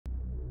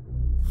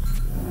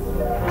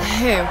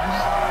Okay,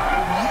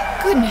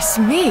 goodness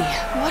me,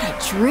 what a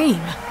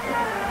dream.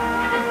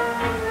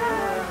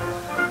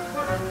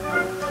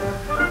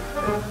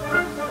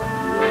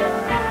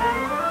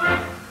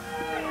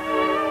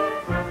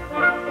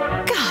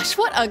 Gosh,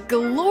 what a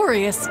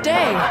glorious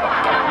day.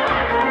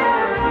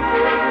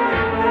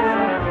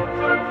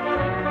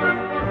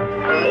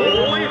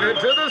 Leave it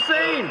to the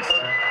Saints.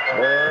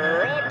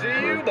 Brought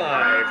to you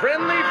by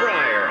Friendly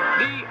Fryer,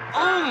 the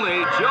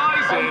only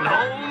choice in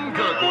home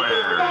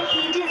cookware. That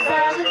he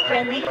deserves a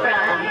friendly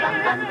fry.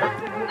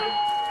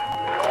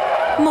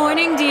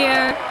 Morning,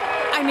 dear.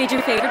 I made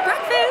your favorite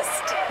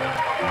breakfast.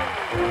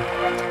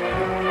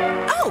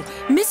 Oh,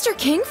 Mr.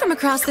 King from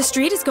across the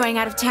street is going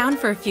out of town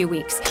for a few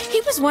weeks.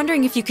 He was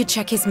wondering if you could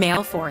check his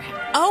mail for him.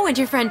 Oh, and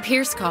your friend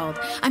Pierce called.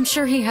 I'm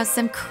sure he has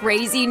some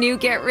crazy new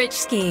get-rich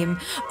scheme.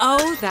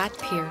 Oh, that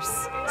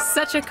Pierce.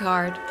 Such a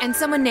card. And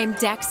someone named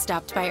Dex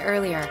stopped by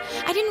earlier.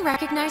 I didn't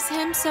recognize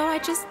him, so I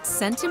just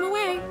sent him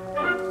away.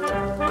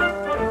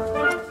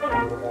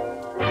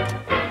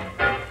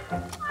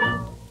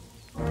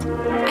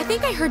 I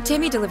think I heard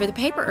Timmy deliver the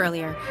paper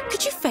earlier.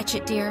 Could you fetch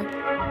it, dear?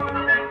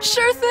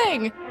 Sure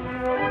thing.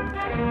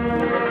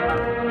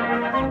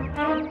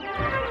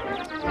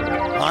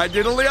 Hi,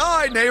 diddly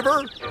eye,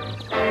 neighbor.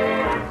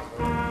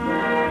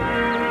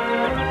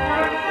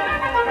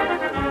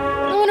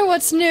 I wonder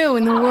what's new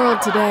in the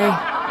world today.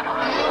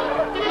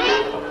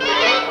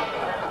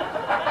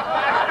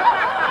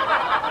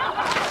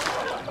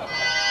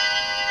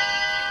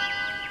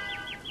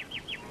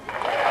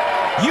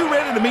 You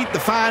ready to meet the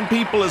fine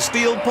people of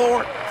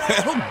Steelport?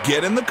 Well,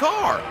 get in the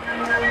car.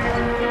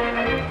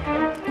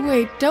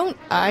 Wait, don't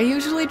I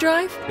usually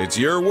drive? It's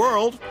your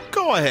world.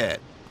 Go ahead.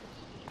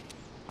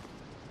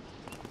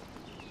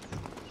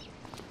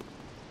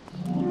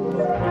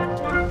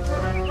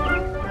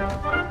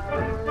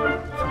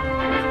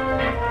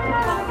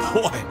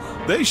 Boy,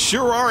 they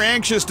sure are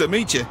anxious to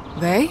meet you.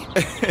 They?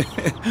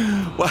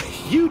 Why,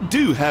 you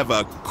do have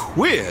a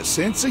queer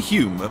sense of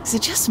humor. Is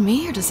it just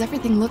me, or does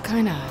everything look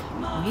kinda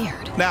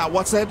weird? Now,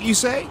 what's that you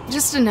say?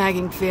 Just a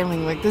nagging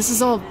feeling like this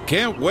is all...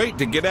 Can't wait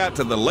to get out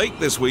to the lake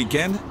this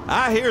weekend.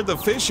 I hear the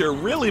fish are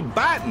really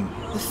biting.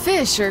 The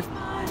fish are...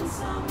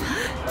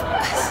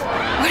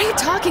 What are you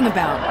talking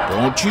about?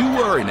 Don't you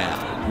worry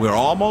now. We're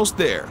almost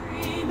there.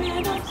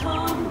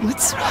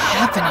 What's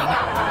happening?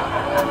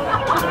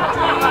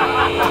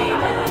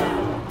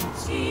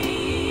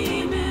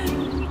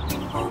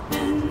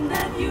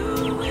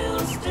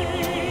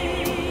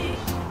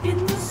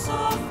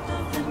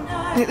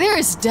 There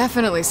is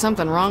definitely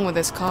something wrong with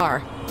this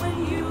car.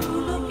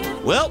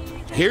 Well,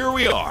 here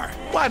we are.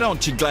 Why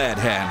don't you glad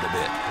hand a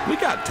bit? We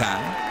got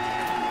time.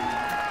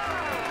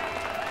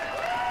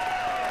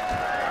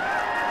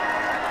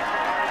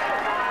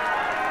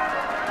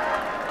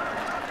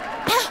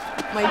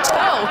 My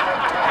toe!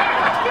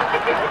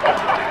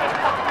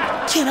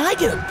 Can I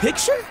get a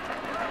picture?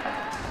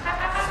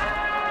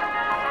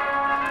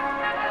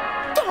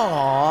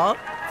 Aw,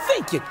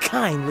 thank you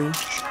kindly.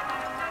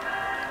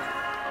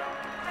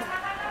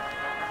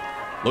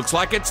 Looks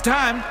like it's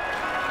time.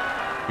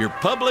 Your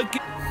public...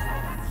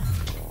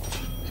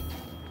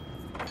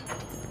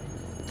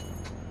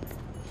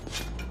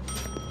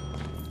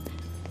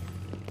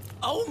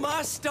 Oh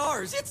my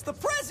stars, it's the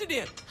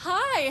president!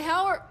 Hi,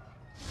 how are...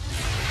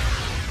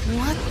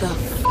 What the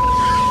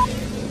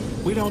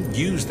f... We don't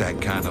use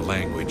that kind of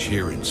language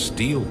here in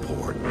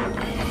Steelport.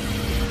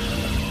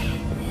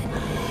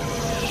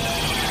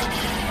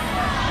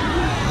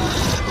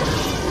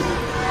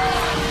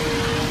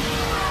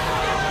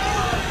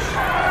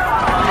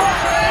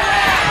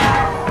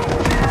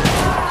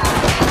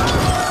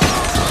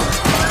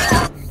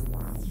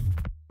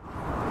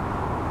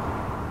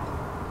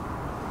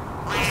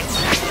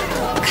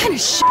 What kind of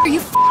shit are you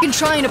f***ing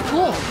trying to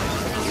pull?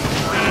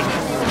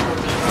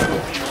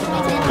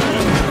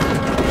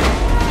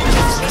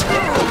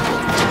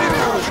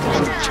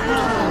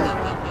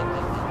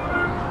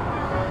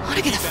 I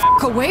wanna get the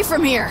f*** away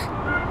from here!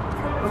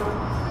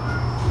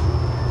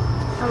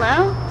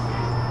 Hello?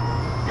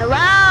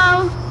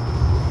 Hello?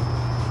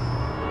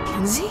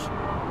 Kinsey?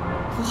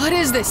 What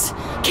is this?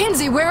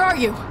 Kinsey, where are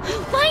you?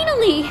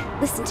 Finally!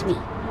 Listen to me.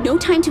 No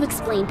time to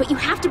explain, but you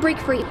have to break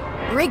free.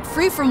 Break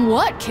free from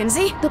what,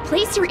 Kinsey? The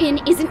place you're in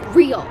isn't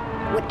real.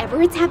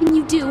 Whatever it's having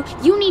you do,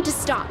 you need to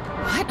stop.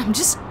 What? I'm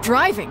just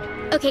driving.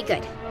 Okay,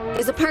 good.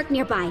 There's a park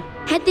nearby.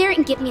 Head there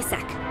and give me a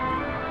sec.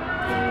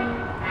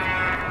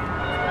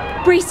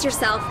 Brace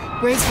yourself.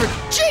 Brace for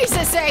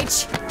Jesus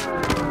H!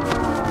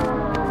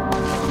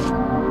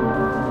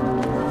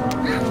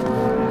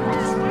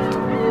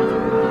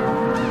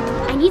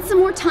 I need some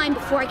more time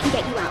before I can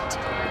get you out.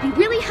 It'd be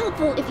really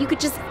helpful if you could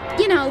just,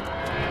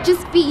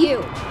 just be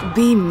you.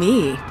 Be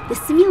me. The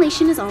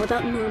simulation is all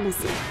about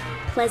normalcy.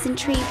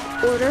 Pleasantry,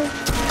 order,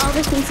 all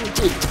the things you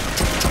need.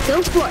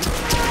 Go forth.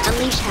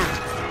 Unleash hell.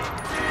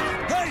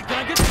 Hey, can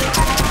I get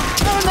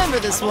I remember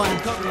this one.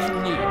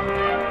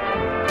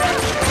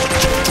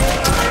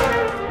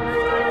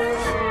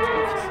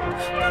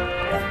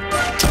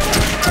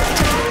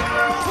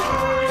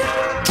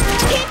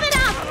 Keep it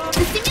up!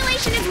 The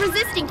simulation is resistant.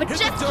 approaching, but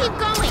just keep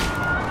going.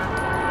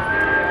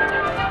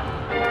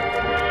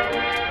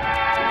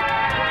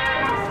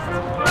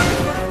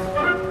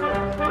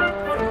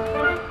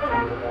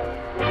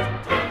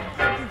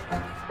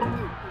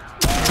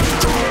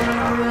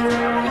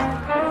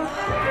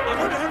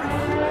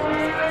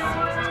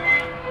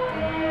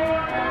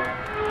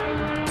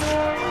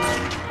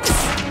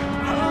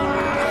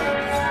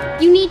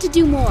 You need to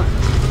do more.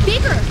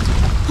 Bigger!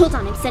 Hold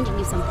on, I'm sending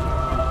you something.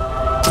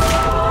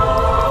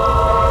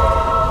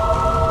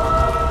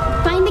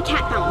 Find the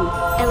cat fountain.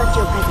 I left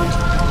you a present.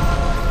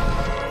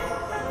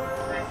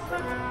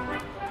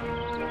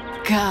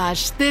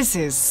 Gosh, this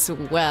is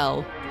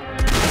swell.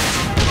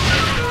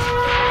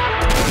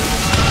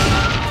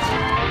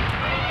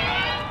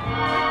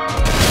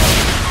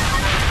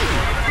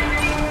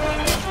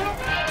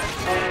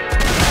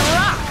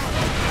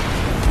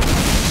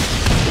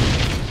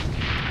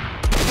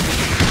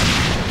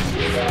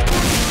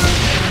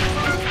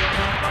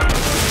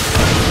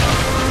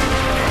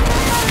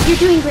 You're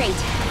doing great.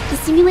 The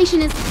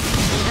simulation is...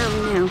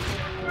 oh no.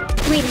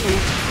 Wait a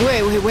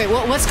minute. Wait,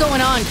 what's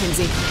going on,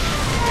 Kinsey?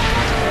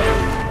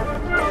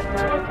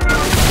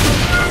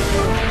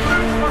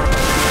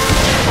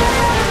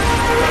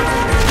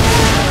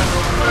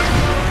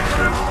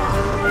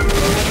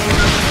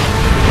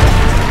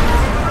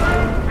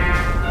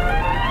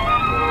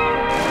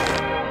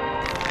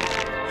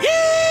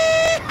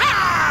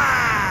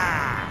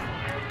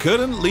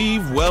 Couldn't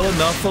leave well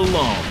enough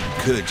alone,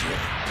 could you?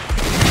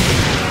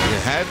 You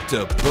had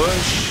to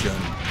push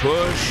and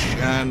push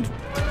and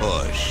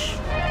push.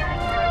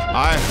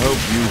 I hope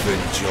you've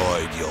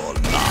enjoyed your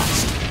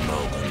last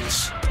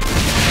moments.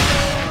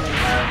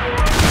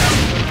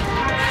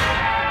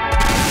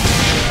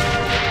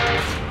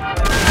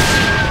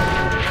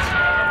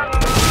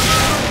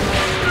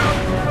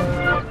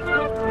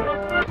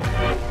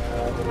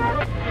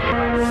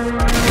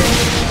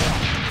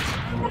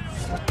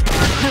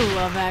 I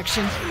love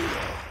action.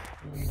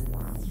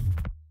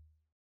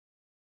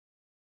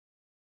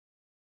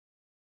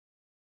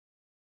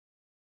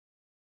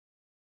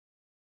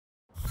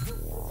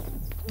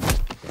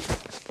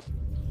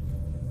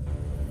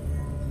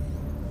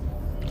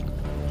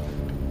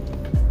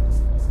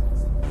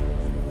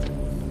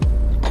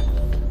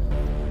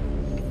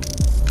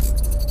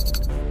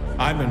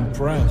 I'm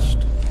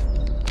impressed.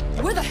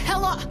 Where the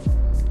hell are...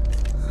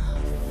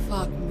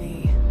 Fuck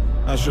me.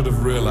 I should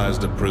have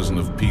realized a prison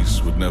of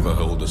peace would never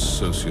hold a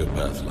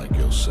sociopath like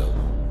yourself.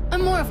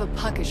 I'm more of a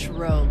puckish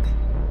rogue.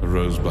 A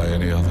rose by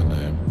any other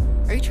name.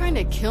 Are you trying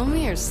to kill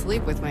me or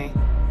sleep with me?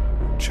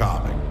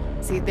 Charming.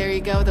 See, there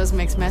you go, those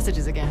mixed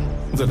messages again.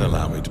 Then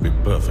allow me to be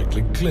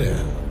perfectly clear.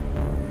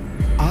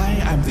 I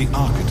am the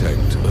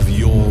architect of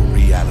your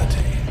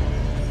reality.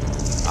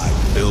 I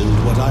build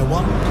what I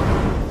want.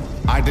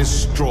 I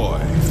destroy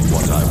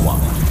what I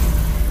want.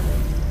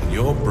 And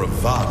your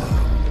bravado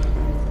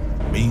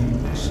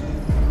means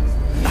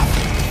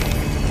nothing.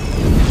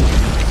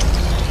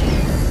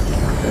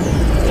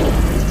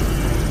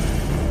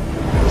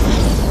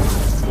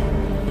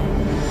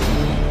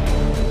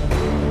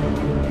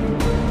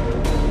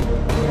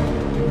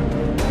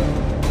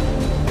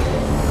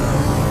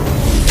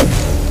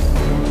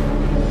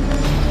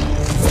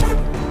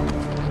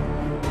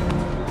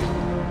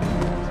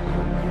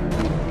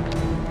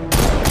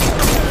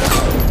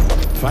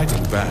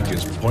 Fighting back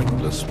is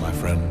pointless, my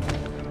friend.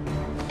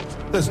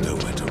 There's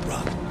nowhere to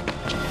run.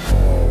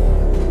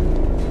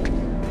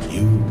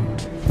 You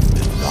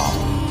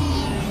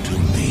belong to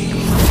me.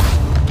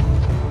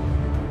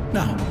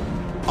 Now,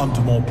 on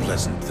to more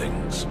pleasant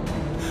things.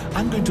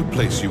 I'm going to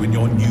place you in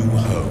your new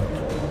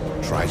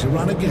home. Try to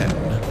run again,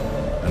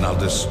 and I'll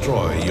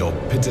destroy your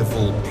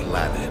pitiful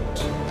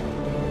planet.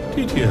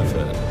 Did you hear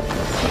that?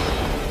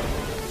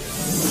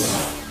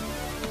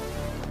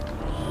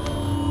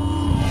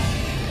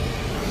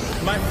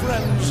 My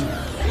friends,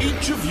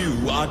 each of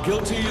you are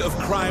guilty of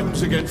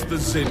crimes against the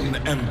Zin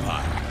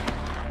Empire.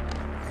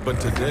 But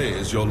today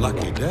is your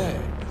lucky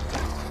day.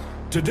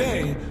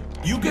 Today,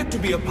 you get to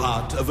be a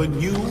part of a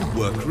new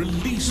work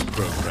release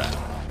program.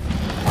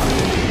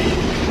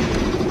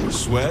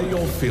 Swear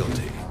your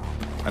fealty,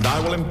 and I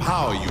will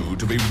empower you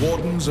to be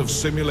wardens of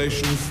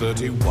Simulation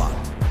 31.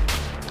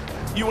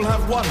 You will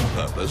have one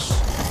purpose: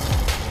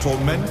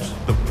 torment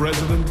the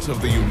President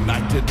of the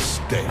United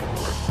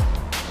States.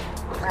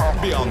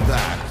 Beyond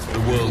that, the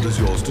world is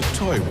yours to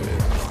toy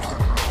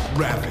with.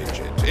 Ravage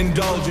it.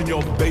 Indulge in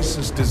your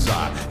basest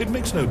desire. It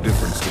makes no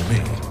difference to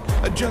me.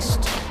 Just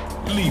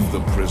leave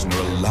the prisoner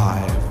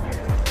alive.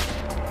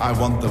 I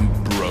want them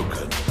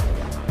broken,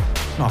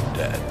 not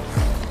dead.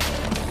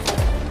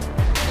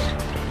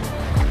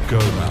 Go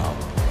now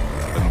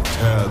and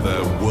tear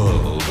their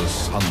world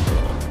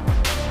asunder.